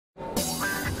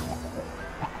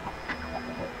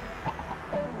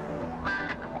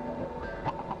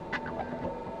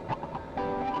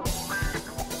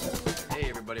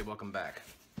back.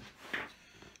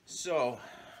 So,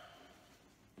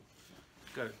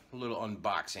 got a little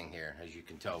unboxing here, as you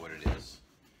can tell what it is.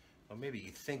 Well, maybe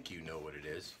you think you know what it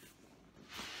is.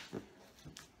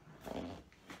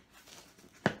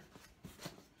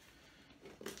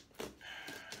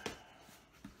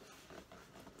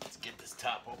 Let's get this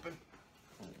top open.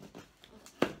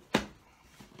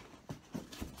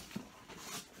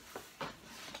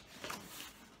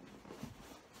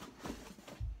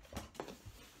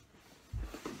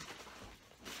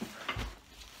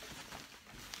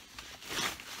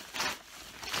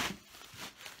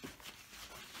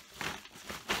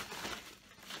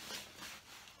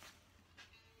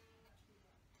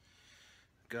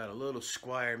 Got a little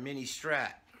Squire mini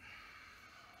Strat.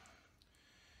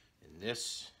 And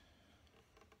this,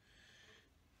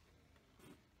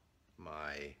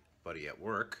 my buddy at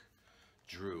work,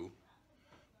 Drew,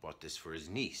 bought this for his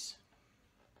niece.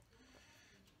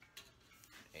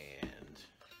 And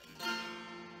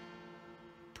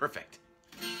perfect.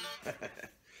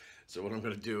 So what I'm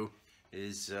gonna do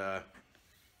is, well,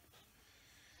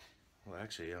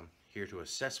 actually I'm here to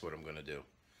assess what I'm gonna do.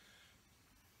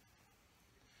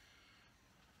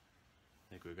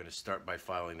 I think we're going to start by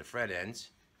filing the fret ends.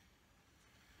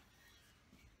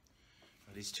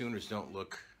 Now, these tuners don't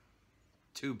look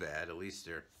too bad, at least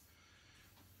they're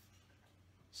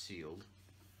sealed.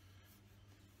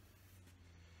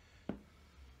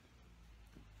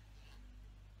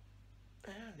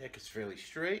 Neck is fairly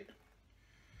straight.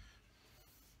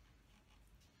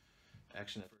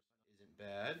 Action isn't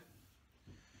bad,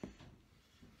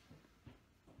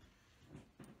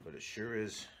 but it sure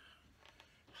is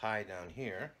high down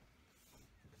here.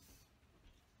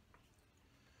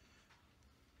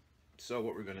 So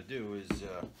what we're going to do is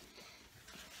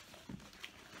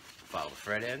file the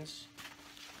fret ends,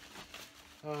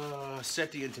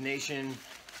 set the intonation,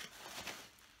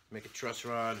 make a truss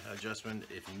rod adjustment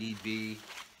if need be,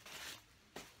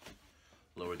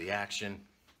 lower the action,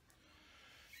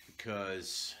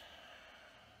 because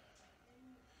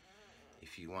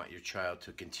if you want your child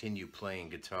to continue playing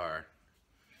guitar,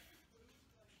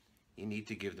 you need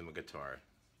to give them a guitar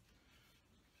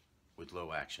with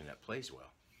low action that plays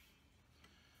well,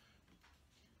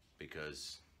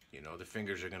 because you know the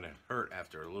fingers are going to hurt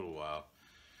after a little while,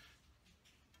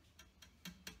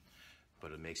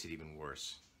 but it makes it even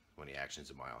worse when the action's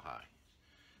a mile high.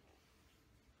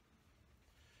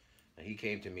 And he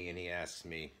came to me and he asked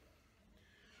me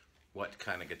what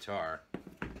kind of guitar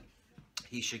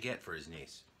he should get for his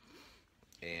niece,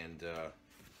 and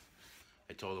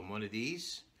I told him one of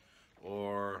these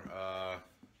or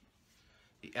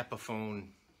the Epiphone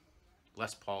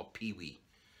Les Paul Pee-wee.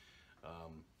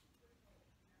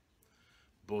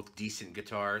 Both decent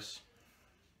guitars,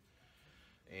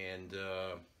 and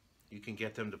you can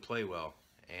get them to play well.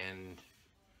 And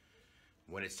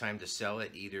when it's time to sell it,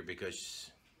 either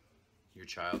because your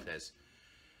child has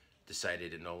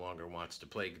decided it no longer wants to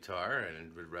play guitar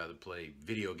and would rather play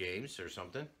video games or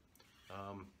something,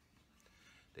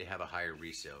 they have a higher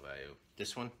resale value.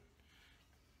 This one,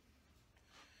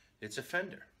 it's a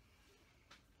Fender,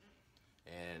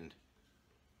 and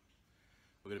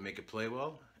we're gonna make it play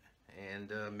well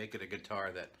and make it a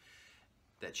guitar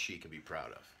that she can be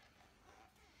proud of.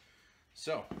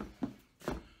 So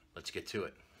let's get to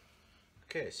it.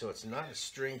 Okay, so it's not a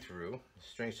string through. The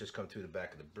strings just come through the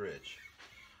back of the bridge.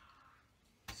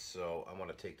 So I want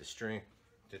to take the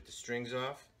strings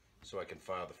off so I can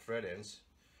file the fret ends,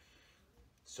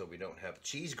 so we don't have a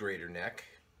cheese grater neck.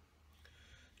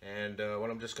 And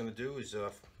what I'm just going to do is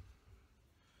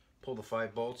pull the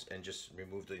 5 bolts and just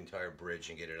remove the entire bridge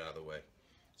and get it out of the way,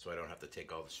 so I don't have to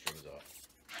take all the strings off.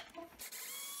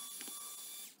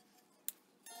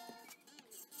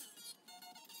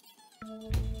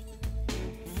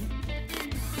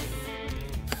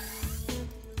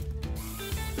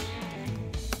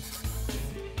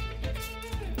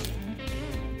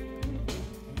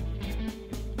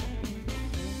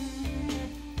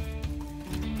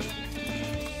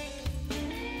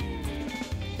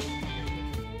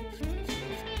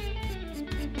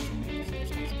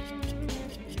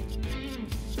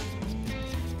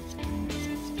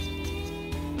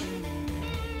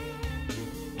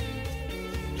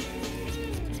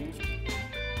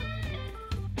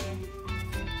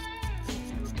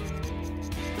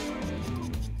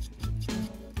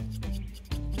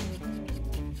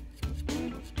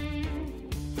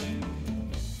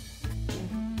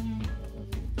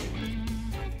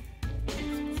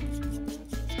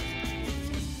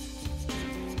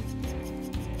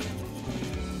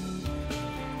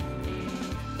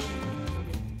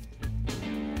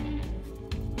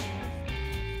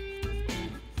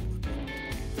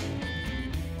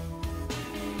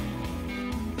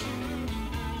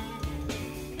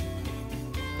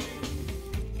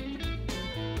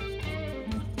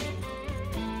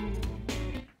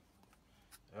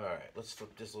 let's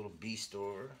flip this little beast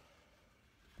over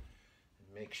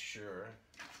and make sure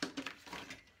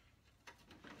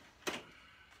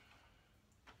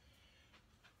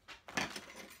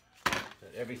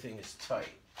that everything is tight.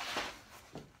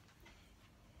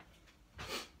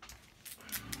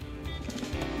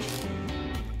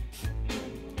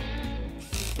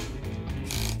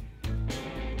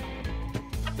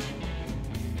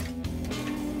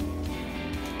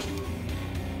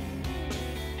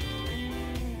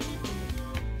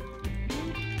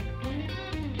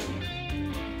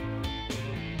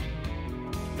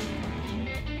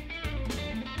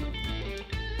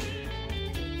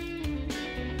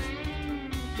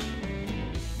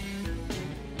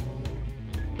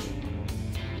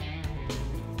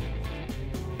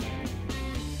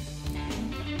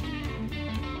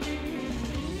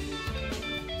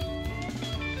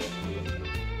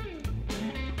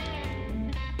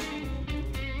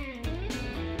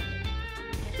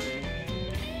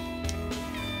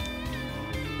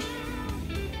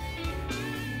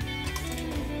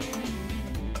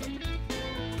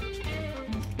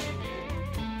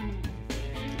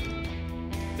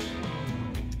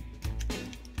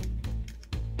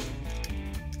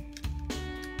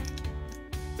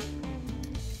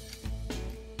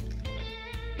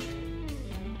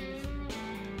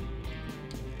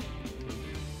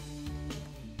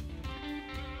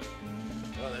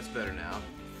 Oh, that's better now.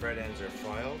 Fret ends are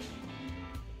filed.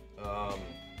 The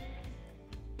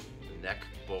neck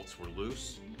bolts were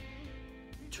loose.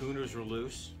 Tuners were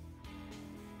loose.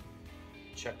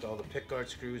 Checked all the pickguard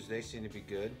screws. They seem to be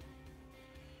good.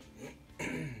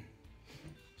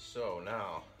 So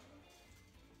now,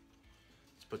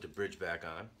 let's put the bridge back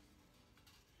on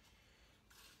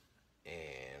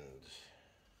and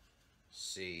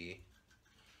see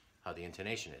how the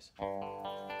intonation is.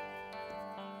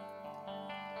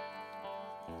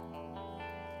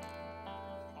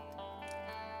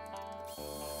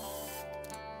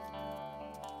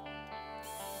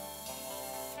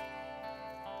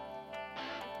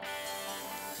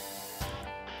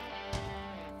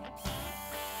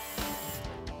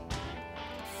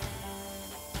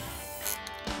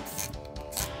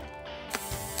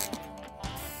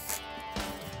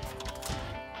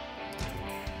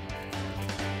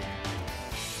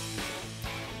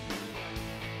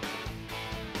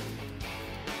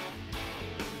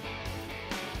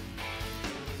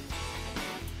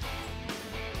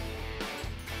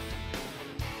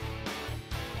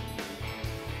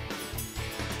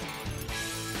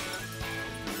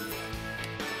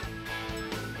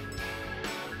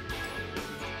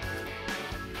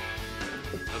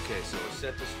 Okay, so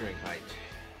set the string height.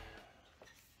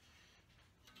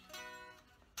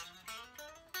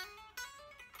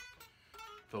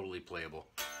 Totally playable.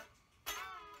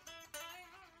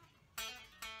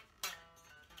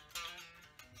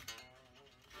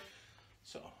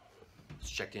 So, let's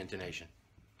check the intonation.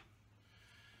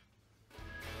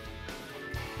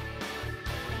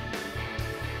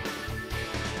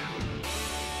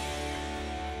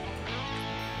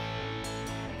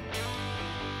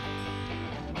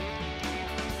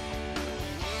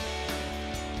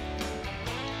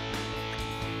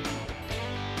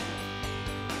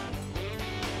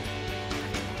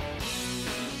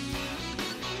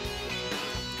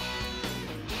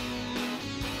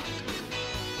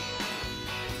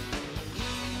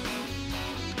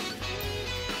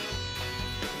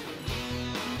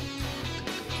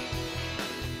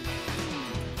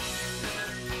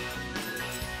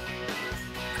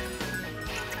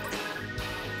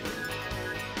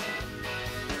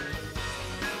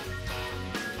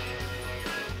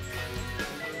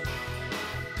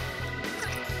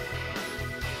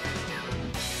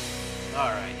 All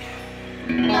right.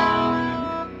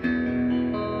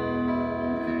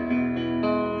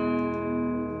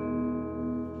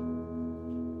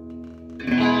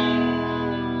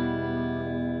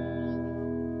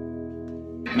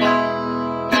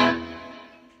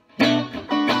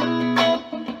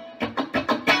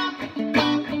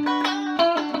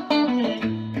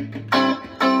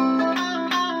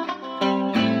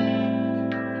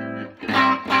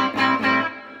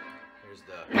 Here's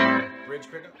the bridge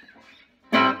pickup.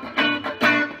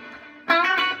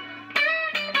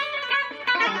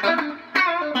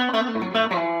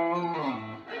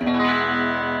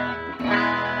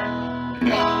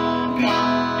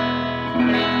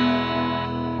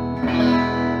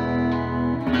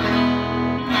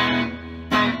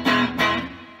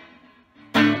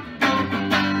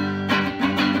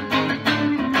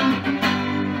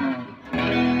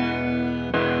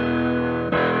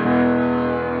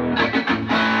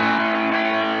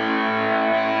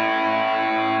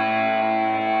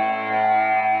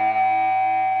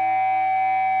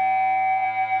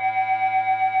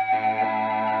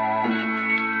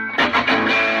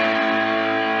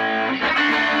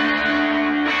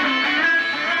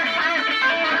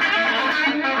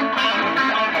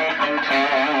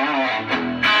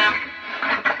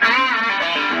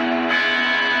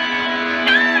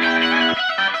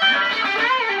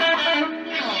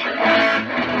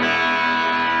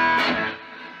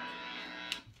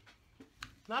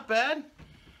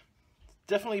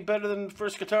 definitely better than the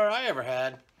first guitar I ever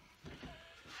had.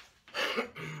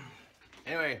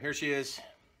 Anyway, here she is.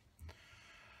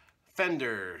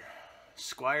 Fender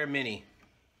Squire Mini.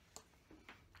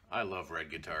 I love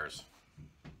red guitars.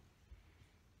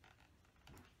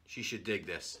 She should dig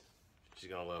this. She's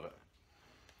gonna love it.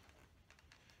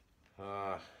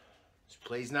 This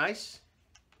plays nice.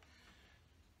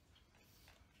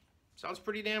 Sounds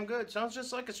pretty damn good. Sounds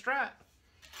just like a Strat.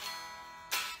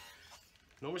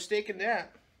 No mistake in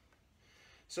that.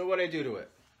 So what I do to it?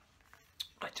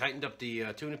 I tightened up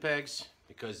the tuning pegs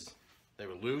because they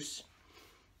were loose.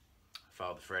 I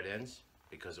followed the fret ends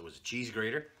because it was a cheese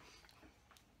grater.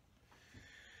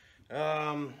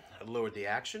 I lowered the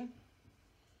action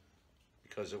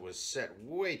because it was set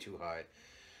way too high.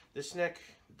 This neck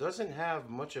doesn't have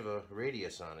much of a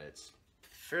radius on it. It's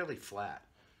fairly flat.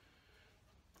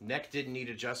 Neck didn't need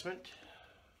adjustment.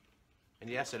 And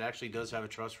yes, it actually does have a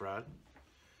truss rod.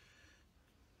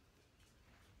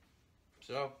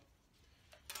 So,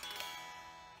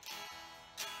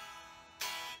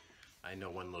 I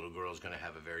know one little girl is going to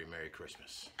have a very Merry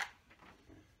Christmas.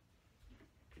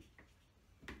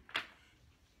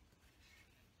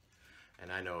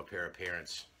 And I know a pair of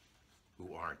parents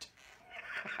who aren't.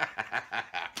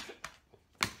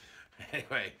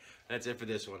 Anyway, that's it for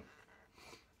this one.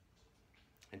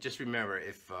 And just remember,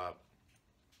 if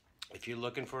you're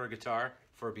looking for a guitar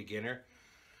for a beginner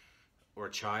or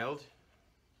a child,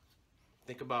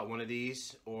 think about one of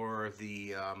these or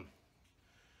the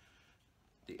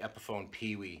Epiphone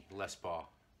Pee-wee Les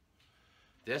Paul.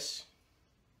 This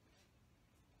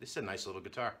is a nice little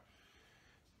guitar.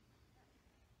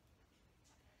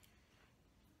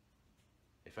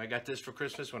 If I got this for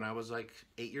Christmas when I was like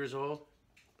 8 years old,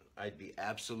 I'd be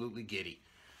absolutely giddy.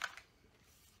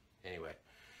 Anyway,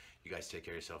 you guys take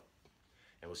care of yourself,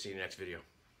 and we'll see you in the next video.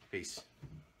 Peace.